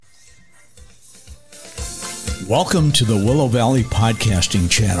Welcome to the Willow Valley Podcasting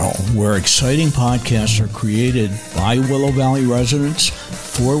Channel, where exciting podcasts are created by Willow Valley residents,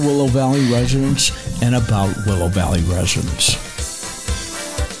 for Willow Valley residents, and about Willow Valley residents.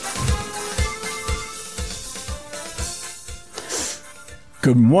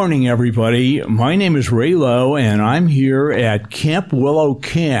 Good morning, everybody. My name is Ray Lowe, and I'm here at Camp Willow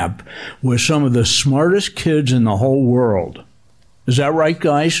Camp with some of the smartest kids in the whole world. Is that right,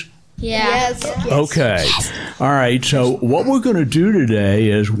 guys? Yeah. Yes. Okay. All right. So what we're going to do today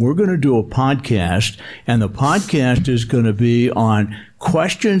is we're going to do a podcast, and the podcast is going to be on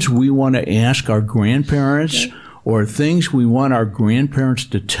questions we want to ask our grandparents or things we want our grandparents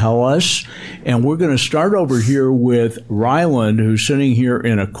to tell us. And we're going to start over here with Ryland, who's sitting here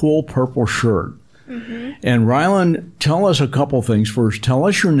in a cool purple shirt. Mm-hmm. And Ryland, tell us a couple things first. Tell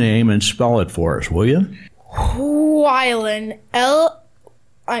us your name and spell it for us, will you? Ryland.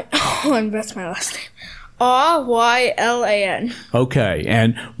 That's my last name. Rylan. Okay.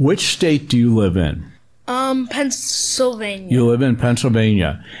 And which state do you live in? Pennsylvania. You live in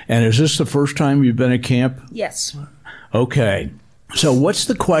Pennsylvania. And is this the first time you've been at camp? Yes. Okay. So what's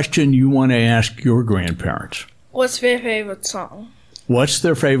the question you want to ask your grandparents? What's their favorite song? What's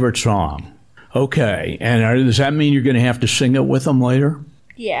their favorite song? Okay. And does that mean you're going to have to sing it with them later?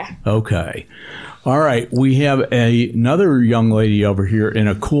 Yeah. Okay. All right. We have another young lady over here in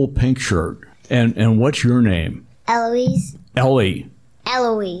a cool pink shirt. And what's your name? Eloise. Ellie.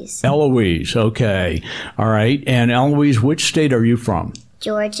 Eloise. Eloise. Okay. All right. And Eloise, which state are you from?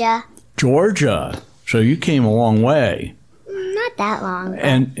 Georgia. Georgia. So you came a long way. Not that long.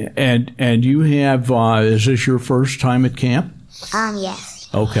 And you have, is this your first time at camp? Yes.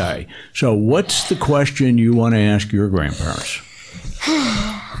 Okay. So what's the question you want to ask your grandparents?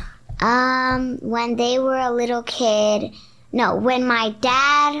 When they were a little kid, when my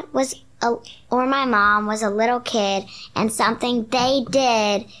dad or my mom was a little kid and something they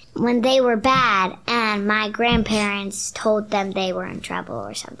did when they were bad and my grandparents told them they were in trouble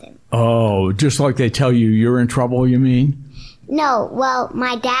or something. Oh, just like they tell you you're in trouble, you mean? No, well,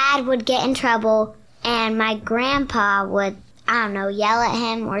 my dad would get in trouble and my grandpa would, yell at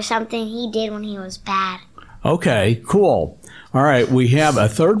him or something he did when he was bad. Okay, cool. All right, we have a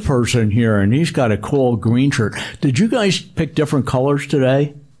third person here, and he's got a cool green shirt. Did you guys pick different colors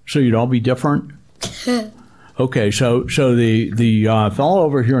today so you'd all be different? Okay, so the fellow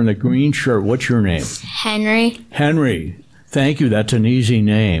over here in the green shirt, what's your name? Henry. Henry. Thank you. That's an easy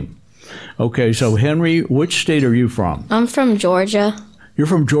name. Okay, so Henry, which state are you from? I'm from Georgia. You're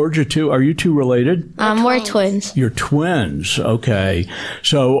from Georgia, too? Are you two related? We're twins. You're twins. Okay.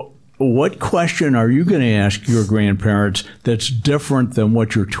 So what question are you going to ask your grandparents that's different than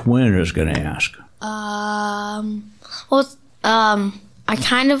what your twin is going to ask? I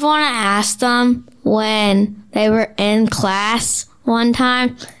kind of want to ask them when they were in class one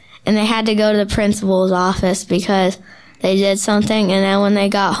time and they had to go to the principal's office because they did something, and then when they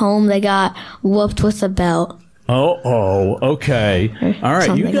got home, they got whooped with a belt. Oh, okay. All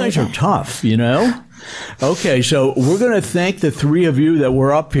right, you guys are tough, you know? Okay, so we're going to thank the three of you that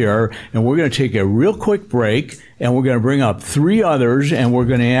were up here, and we're going to take a real quick break, and we're going to bring up three others, and we're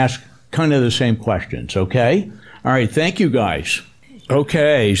going to ask kind of the same questions, okay? All right, thank you guys.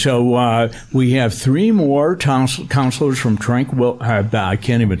 Okay, so we have three more counselors from I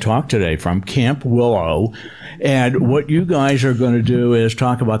can't even talk today, from Camp Willow. And what you guys are going to do is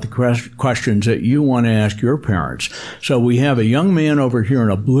talk about the questions that you want to ask your parents. So we have a young man over here in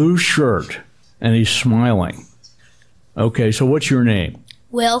a blue shirt, and he's smiling. Okay, so what's your name?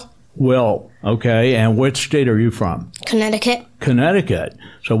 Will. Will, okay. And what state are you from? Connecticut. Connecticut.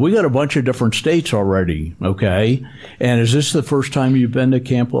 So we got a bunch of different states already, okay? And is this the first time you've been to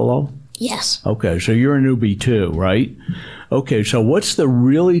Camp Willow? Yes. Okay, so you're a newbie too, right? Okay, so what's the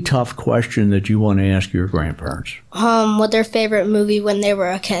really tough question that you want to ask your grandparents? What their favorite movie when they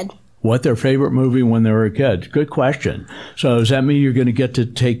were a kid. What their favorite movie when they were a kid? Good question. So does that mean you're going to get to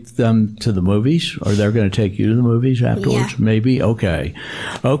take them to the movies, or they're going to take you to the movies afterwards? Yeah. Maybe? Okay.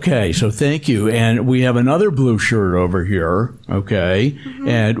 Okay, so thank you. And we have another blue shirt over here, okay? Mm-hmm.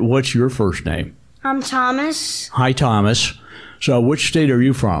 And what's your first name? I'm Thomas. Hi, Thomas. So which state are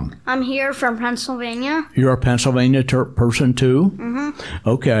you from? I'm here from Pennsylvania. You're a Pennsylvania person too? Mm-hmm.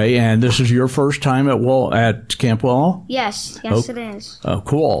 Okay, and this is your first time at Camp Willow? Yes, it is. Oh,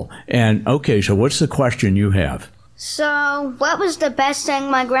 cool. And okay, so what's the question you have? So, what was the best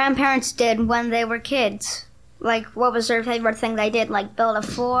thing my grandparents did when they were kids? Like, what was their favorite thing they did? Like build a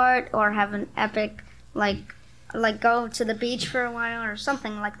fort or have an epic, like go to the beach for a while or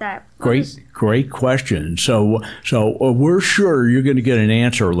something like that? Great question. So we're sure you're going to get an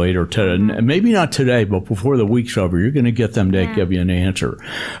answer later today. Maybe not today, but before the week's over, you're going to get them to give you an answer.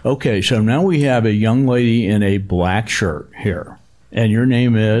 Okay, so now we have a young lady in a black shirt here. And your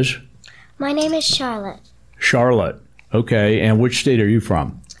name is? My name is Charlotte. Charlotte. Okay, and which state are you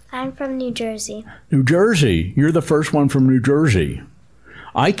from? I'm from New Jersey. New Jersey. You're the first one from New Jersey.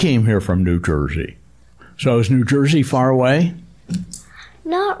 I came here from New Jersey. So is New Jersey far away?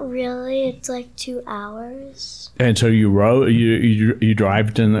 Not really. It's like 2 hours. And so you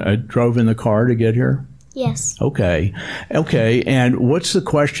drove in the car to get here? Yes. Okay. And what's the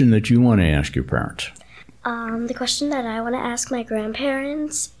question that you want to ask your parents? The question that I want to ask my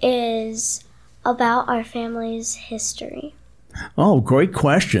grandparents is about our family's history. Oh, great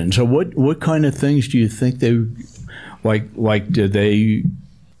question. So what kind of things do you think they like? Did they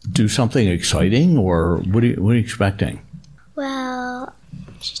do something exciting, or what are you expecting? Well,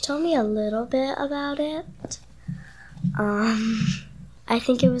 she told me a little bit about it. I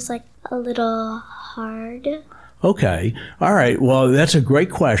think it was like a little hard. Okay. All right. Well, that's a great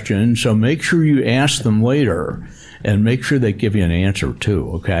question. So make sure you ask them later and make sure they give you an answer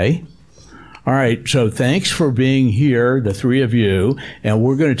too. Okay. All right. So thanks for being here, the three of you. And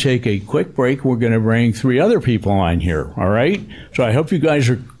we're going to take a quick break. We're going to bring three other people on here. All right. So I hope you guys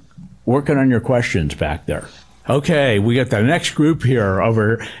are working on your questions back there. Okay, we got the next group here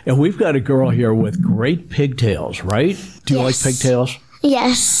over, and we've got a girl here with great pigtails, right? Do you like pigtails?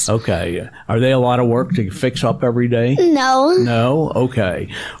 Yes. Okay. Are they a lot of work to fix up every day? No. No?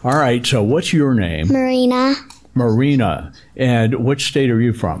 Okay. All right, so what's your name? Marina. Marina. And which state are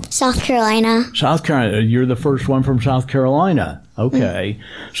you from? South Carolina. South Carolina. You're the first one from South Carolina. Okay.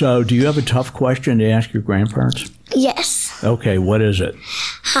 So do you have a tough question to ask your grandparents? Yes. Okay, what is it?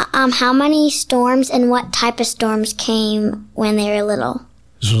 How many storms and what type of storms came when they were little?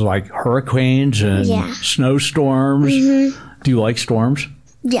 This is like hurricanes and snowstorms. Mm-hmm. Do you like storms?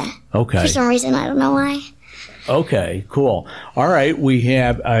 Yeah. Okay. For some reason, I don't know why. Okay, cool. All right, we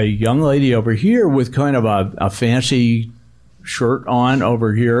have a young lady over here with kind of a fancy shirt on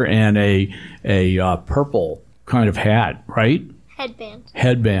over here and a purple kind of hat, right?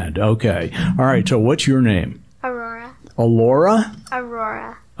 Headband, okay. All right, so what's your name? Aurora. Alora?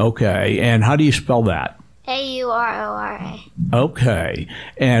 Aurora. Okay, and how do you spell that? Aurora. Okay,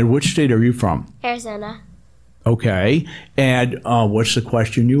 and which state are you from? Arizona. Okay, and what's the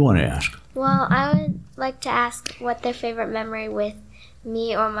question you want to ask? Well, I would like to ask what their favorite memory with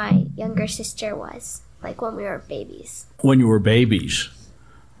me or my younger sister was, like when we were babies. When you were babies.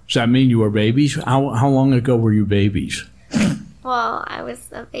 Does that mean you were babies? How long ago were you babies? Well, I was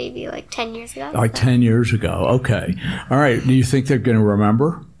a baby like 10 years ago. Like 10 years ago. Okay. All right. Do you think they're going to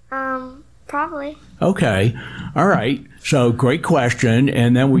remember? Probably. Okay. All right. So great question.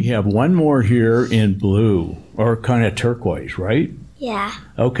 And then we have one more here in blue or kind of turquoise, right? Yeah.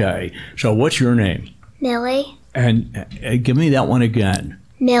 Okay. So what's your name? Millie. And give me that one again.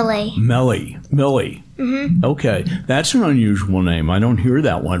 Millie. Millie. Mm-hmm. Okay. That's an unusual name. I don't hear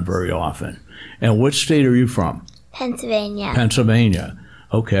that one very often. And what state are you from? Pennsylvania. Pennsylvania.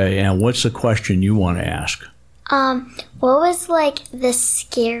 Okay. And what's the question you want to ask? What was like the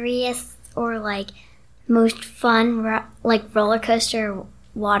scariest or like most fun roller coaster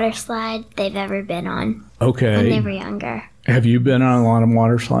water slide they've ever been on? Okay. When they were younger. Have you been on a lot of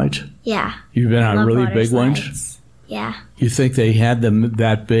water slides? Yeah. You've been on really big slides. ones? Yeah. You think they had them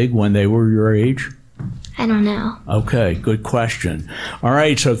that big when they were your age? I don't know. Okay, good question. All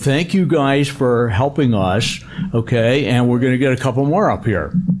right, so thank you guys for helping us. Okay, and we're going to get a couple more up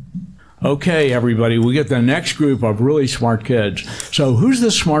here. Okay, everybody, we get the next group of really smart kids. So who's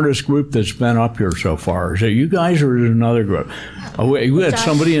the smartest group that's been up here so far? Is it you guys or is it another group? Oh, we got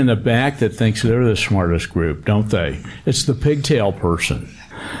somebody in the back that thinks they're the smartest group, don't they? It's the pigtail person.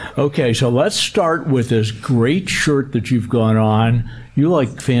 Okay, so let's start with this great shirt that you've got on. You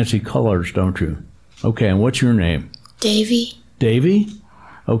like fancy colors, don't you? Okay, and what's your name? Davy. Davy?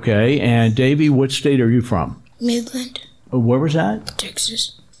 Okay, and Davy, what state are you from? Midland. Where was that?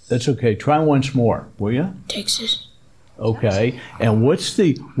 Texas. That's okay. Try once more, will you? Texas. Okay, and what's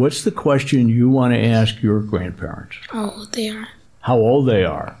the question you want to ask your grandparents? How old they are. How old they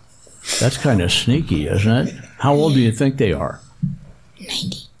are. That's kind of sneaky, isn't it? How old do you think they are?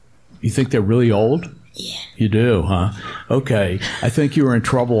 90. You think they're really old? Yeah. You do, huh? Okay. I think you were in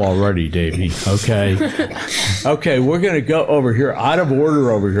trouble already, Davey. Okay. Okay, we're going to go over here, out of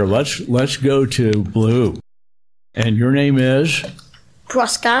order over here. Let's go to blue. And your name is?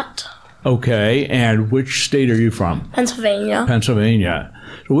 Prescott. Okay, and which state are you from? Pennsylvania. Pennsylvania.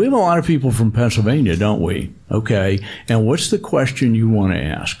 So we have a lot of people from Pennsylvania, don't we? Okay, and what's the question you want to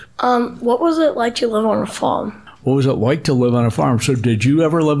ask? What was it like to live on a farm? What was it like to live on a farm? So did you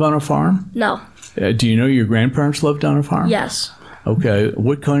ever live on a farm? No. Do you know your grandparents lived on a farm? Yes. Okay,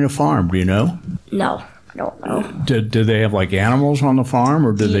 what kind of farm, do you know? No. I don't know. Did they have like animals on the farm,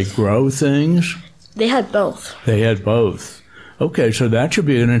 or did they grow things? They had both. They had both. Okay, so that should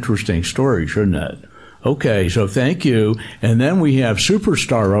be an interesting story, shouldn't it? Okay, so thank you. And then we have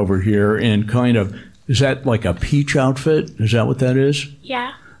Superstar over here in kind of, is that like a peach outfit? Is that what that is?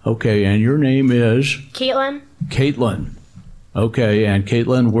 Yeah. Okay, and your name is? Caitlin. Caitlin. Okay, and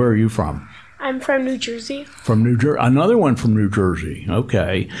Caitlin, where are you from? I'm from New Jersey. From New Jersey. Another one from New Jersey.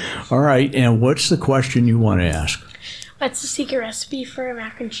 Okay. All right, and what's the question you want to ask? What's the secret recipe for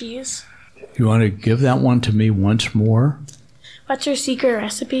mac and cheese? You want to give that one to me once more? What's your secret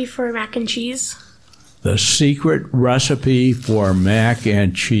recipe for mac and cheese? The secret recipe for mac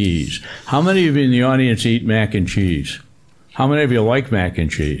and cheese. How many of you in the audience eat mac and cheese? How many of you like mac and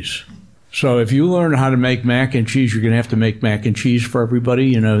cheese? So if you learn how to make mac and cheese, you're going to have to make mac and cheese for everybody.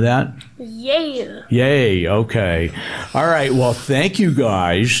 You know that? Yay. Yay. Okay. All right. Well, thank you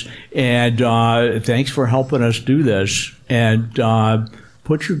guys. And thanks for helping us do this. And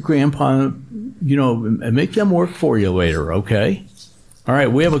put your grandpa, and make them work for you later. Okay. All right.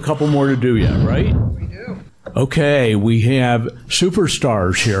 We have a couple more to do yet, right? We do. Okay. We have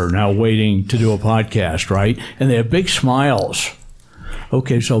superstars here now waiting to do a podcast, right? And they have big smiles.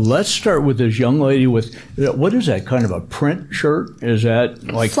 Okay, so let's start with this young lady with, what is that, kind of a print shirt? Is that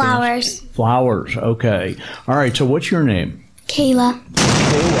like Flowers. Flowers, okay. All right, so what's your name? Kayla.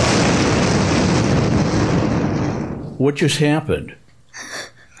 Kayla. What just happened?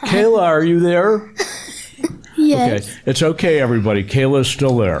 Kayla, are you there? Yes. Okay, it's okay, everybody. Kayla's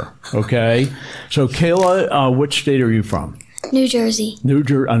still there, okay? So, Kayla, which state are you from? New Jersey.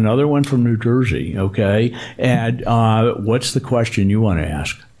 Another one from New Jersey, okay. And what's the question you want to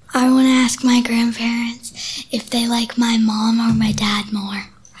ask? I want to ask my grandparents if they like my mom or my dad more.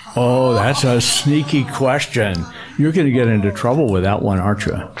 Oh, that's a sneaky question. You're going to get into trouble with that one, aren't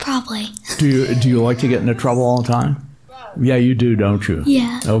you? Probably. Do you like to get into trouble all the time? Yeah, you do, don't you?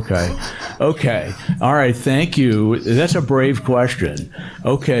 Yeah. Okay. All right, thank you. That's a brave question.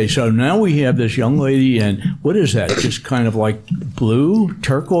 Okay, so now we have this young lady, and what is that? Just kind of like blue,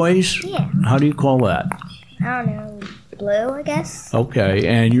 turquoise? Yeah. How do you call that? I don't know. Blue, I guess. Okay,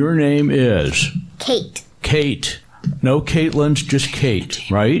 and your name is? Kate. Kate. No Caitlin's, just Kate,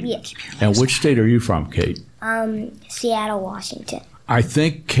 right? Yes. And which state are you from, Kate? Seattle, Washington. I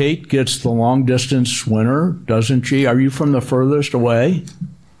think Kate gets the long-distance winner, doesn't she? Are you from the furthest away?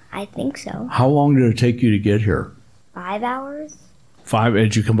 I think so. How long did it take you to get here? 5 hours? 5?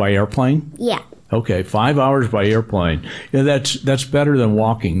 Did you come by airplane? Yeah. Okay, 5 hours by airplane. Yeah, that's better than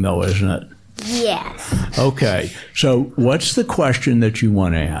walking, though, isn't it? Yes. Okay, so what's the question that you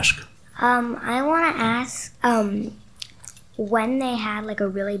want to ask? I want to ask when they had like a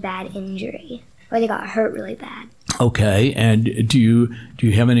really bad injury or they got hurt really bad. Okay, and do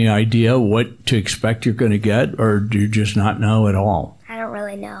you have any idea what to expect you're going to get, or do you just not know at all? I don't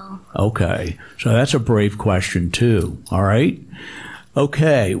really know. Okay, so that's a brave question too, all right?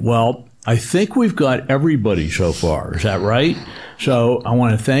 Okay, well, I think we've got everybody so far, is that right? So I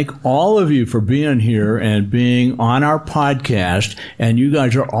want to thank all of you for being here and being on our podcast, and you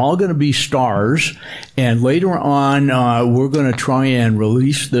guys are all going to be stars, and later on we're going to try and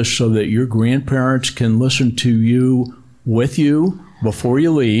release this so that your grandparents can listen to you with you before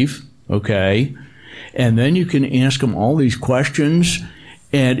you leave, okay? And then you can ask them all these questions,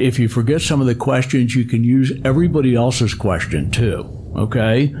 and if you forget some of the questions, you can use everybody else's question too.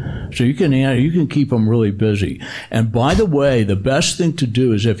 Okay, so you can keep them really busy. And by the way, the best thing to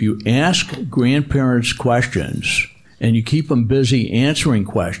do is if you ask grandparents questions and you keep them busy answering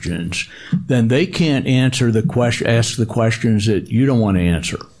questions, then they can't ask the questions that you don't want to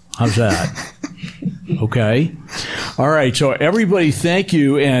answer. How's that? Okay. All right. So everybody, thank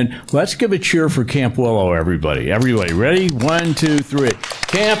you, and let's give a cheer for Camp Willow. Everybody, ready? 1, 2, 3.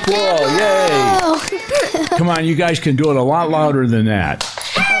 Camp Willow! Yay! Come on, you guys can do it a lot louder than that.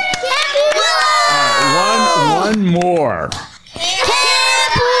 One more.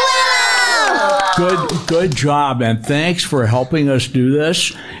 Good job, and thanks for helping us do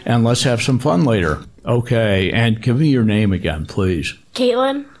this. And let's have some fun later. Okay, and give me your name again, please.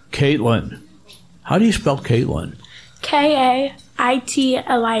 Caitlin. Caitlin. How do you spell Caitlin? Kaitlin.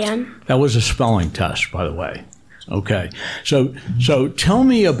 That was a spelling test, by the way. Okay, so tell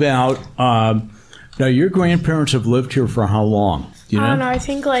me about. Now, your grandparents have lived here for how long? You know? I don't know. I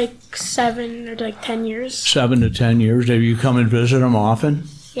think like 7 or like 10 years. 7 to 10 years. Have you come and visit them often?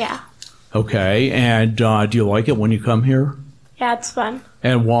 Yeah. Okay. And do you like it when you come here? Yeah, it's fun.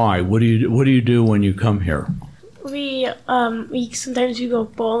 And why? What do you do when you come here? We sometimes we go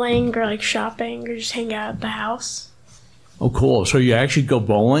bowling or like shopping or just hang out at the house. Oh, cool. So you actually go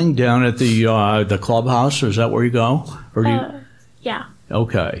bowling down at the clubhouse? Is that where you go? Or do you? Yeah.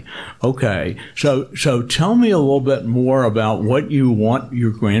 Okay. So tell me a little bit more about what you want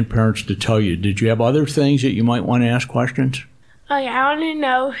your grandparents to tell you. Did you have other things that you might want to ask questions? Oh yeah, I want to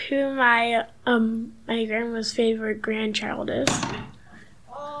know who my grandma's favorite grandchild is.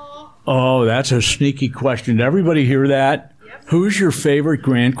 Oh, that's a sneaky question. Did everybody hear that? Yep. Who's your favorite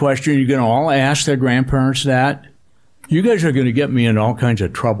question? You're going to all ask their grandparents that? You guys are going to get me in all kinds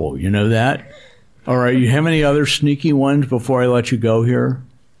of trouble. You know that? All right. You have any other sneaky ones before I let you go here?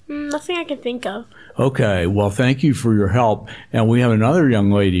 Nothing I can think of. Okay. Well, thank you for your help. And we have another young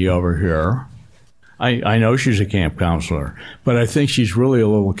lady over here. I know she's a camp counselor, but I think she's really a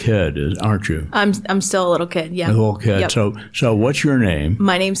little kid, aren't you? I'm still a little kid, yeah. A little kid. Yep. So what's your name?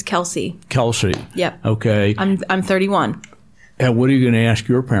 My name's Kelsey. Kelsey. Yep. Okay. I'm 31. And what are you going to ask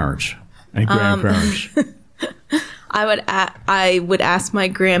your parents and grandparents? I would ask my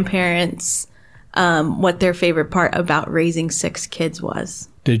grandparents what their favorite part about raising 6 kids was.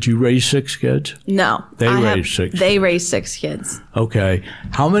 Did you raise 6 kids? No. They raised 6. They raised 6 kids. Okay.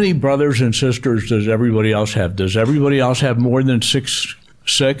 How many brothers and sisters does everybody else have? Does everybody else have more than 6?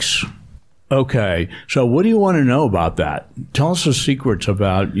 Okay. So what do you want to know about that? Tell us the secrets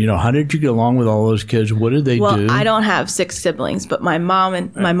about, how did you get along with all those kids? What did they do? Well, I don't have 6 siblings, but my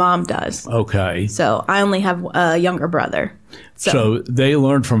mom does. Okay. So I only have a younger brother. So they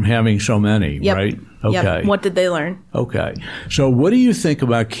learned from having so many, yep. right? Okay. Yep. What did they learn? Okay. So what do you think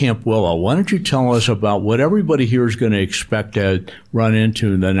about Camp Willow? Why don't you tell us about what everybody here is going to expect to run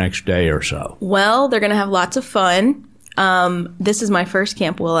into the next day or so? Well, they're going to have lots of fun. This is my first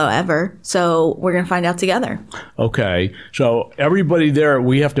Camp Willow ever, so we're going to find out together. Okay. So everybody there,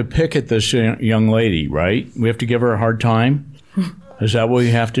 we have to pick at this young lady, right? We have to give her a hard time? Is that what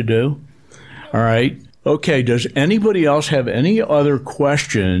we have to do? All right. Okay. Does anybody else have any other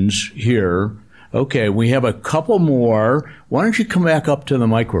questions here? Okay. We have a couple more. Why don't you come back up to the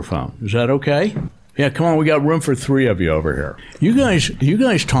microphone? Is that okay? Yeah, come on. We got room for 3 of you over here. You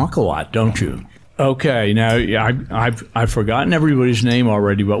guys talk a lot, don't you? Okay, now I've forgotten everybody's name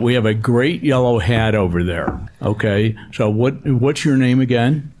already, but we have a great yellow hat over there. Okay, so what's your name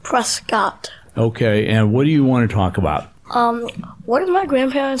again? Prescott. Okay, and what do you want to talk about? What is my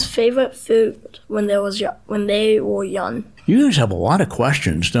grandparents' favorite food when they were young? You guys have a lot of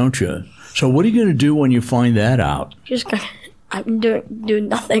questions, don't you? So what are you going to do when you find that out? I'm doing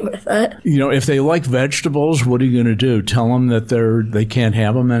nothing with it. If they like vegetables, what are you going to do? Tell them that they can't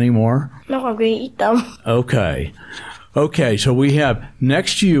have them anymore? No, I'm going to eat them. Okay. Okay, so we have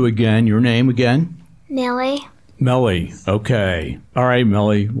next to you again, your name again? Millie. Millie, okay. All right,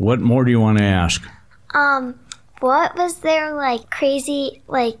 Millie, what more do you want to ask? What was their, crazy,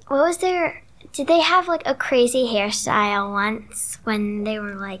 did they have, a crazy hairstyle once when they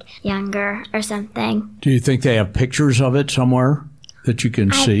were, younger or something? Do you think they have pictures of it somewhere that you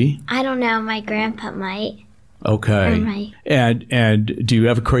can see? I don't know. My grandpa might. Okay. And do you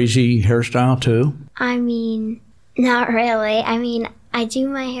have a crazy hairstyle, too? I mean, not really. I mean, I do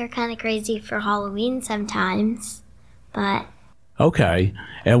my hair kind of crazy for Halloween sometimes, but... Okay.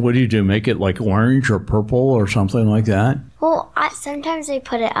 And what do? Make it orange or purple or something like that? Well, sometimes I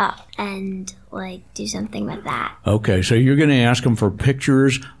put it up and, do something with that. Okay. So you're going to ask them for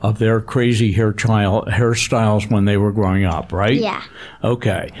pictures of their crazy hairstyles when they were growing up, right? Yeah.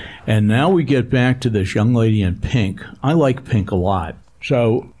 Okay. And now we get back to this young lady in pink. I like pink a lot.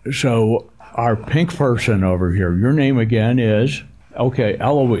 So our pink person over here, your name again is? Okay,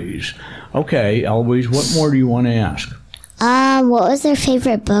 Eloise. Okay, Eloise, what more do you want to ask? What was their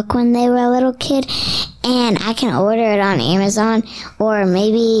favorite book when they were a little kid? And I can order it on Amazon, or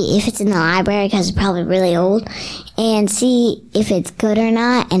maybe if it's in the library, because it's probably really old, and see if it's good or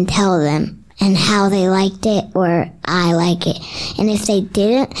not, and tell them, and how they liked it, or I like it. And if they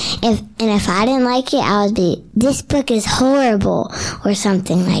didn't, if I didn't like it, I would be, this book is horrible, or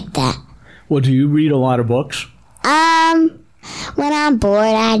something like that. Well, do you read a lot of books? When I'm bored,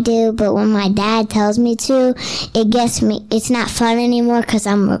 I do, but when my dad tells me to, it gets me, it's not fun anymore because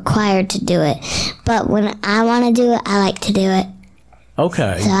I'm required to do it. But when I want to do it, I like to do it.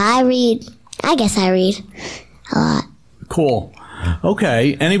 Okay. So I guess I read a lot. Cool.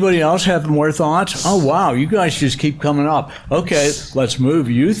 Okay. Anybody else have more thoughts? Oh, wow. You guys just keep coming up. Okay. Let's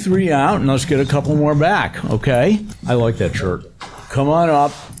move you 3 out and let's get a couple more back. Okay. I like that shirt. come on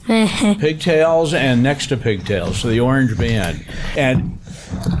up. Pigtails and next to pigtails, so the orange band. And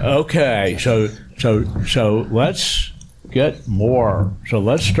okay, so let's get more. So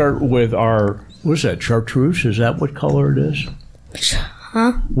let's start with our, what's that, chartreuse? Is that what color it is?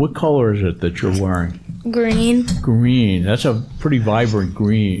 Huh? What color is it that you're wearing? Green. Green. That's a pretty vibrant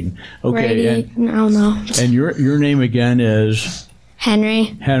green. Okay. I don't know. And your name again is? Henry.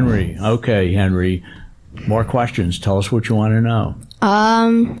 Henry. Okay, Henry. More questions. Tell us what you want to know.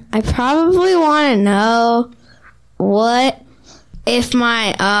 I probably want to know what if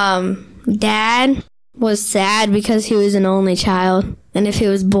my dad was sad because he was an only child, and if he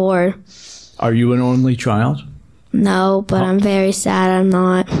was bored. Are you an only child? No, but I'm very sad I'm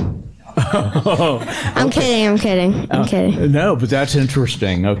not. I'm kidding. No, but that's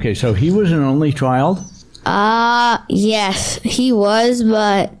interesting. Okay, so he was an only child? Yes, he was,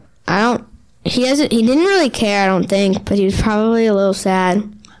 but he didn't really care, I don't think, but he was probably a little sad.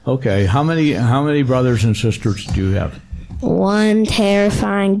 Okay, how many brothers and sisters do you have? One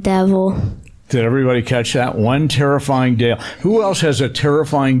terrifying devil. Did everybody catch that? One terrifying devil. Who else has a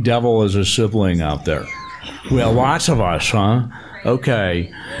terrifying devil as a sibling out there? Well, lots of us, huh?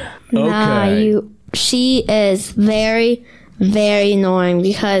 Okay. She is very, very annoying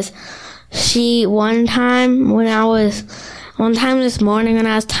because one time this morning when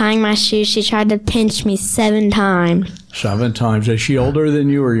I was tying my shoes, she tried to pinch me 7 times. 7 times. Is she older than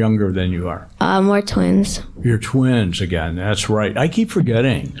you or younger than you are? We're twins. You're twins again. That's right. I keep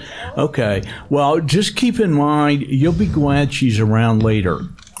forgetting. Okay. Well, just keep in mind, you'll be glad she's around later.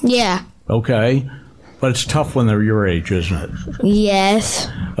 Yeah. Okay. But it's tough when they're your age, isn't it? Yes.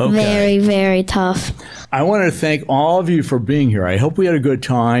 Okay. Very, very tough. I want to thank all of you for being here. I hope we had a good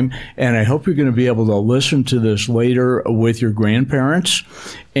time, and I hope you're going to be able to listen to this later with your grandparents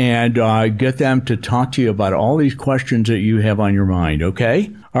and get them to talk to you about all these questions that you have on your mind,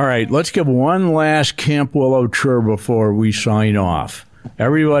 okay? All right, let's give one last Camp Willow chirp before we sign off.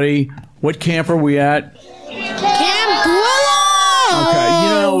 Everybody, what camp are we at? Camp Willow!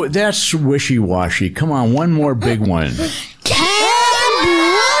 Okay, that's wishy-washy. Come on, one more big one.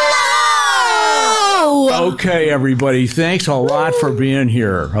 Okay, everybody, thanks a lot for being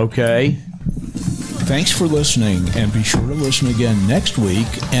here, okay? Thanks for listening, and be sure to listen again next week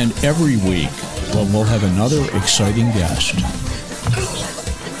and every week when we'll have another exciting guest.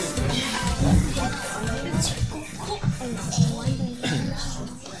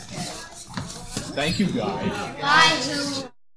 Thank you, guys. Bye.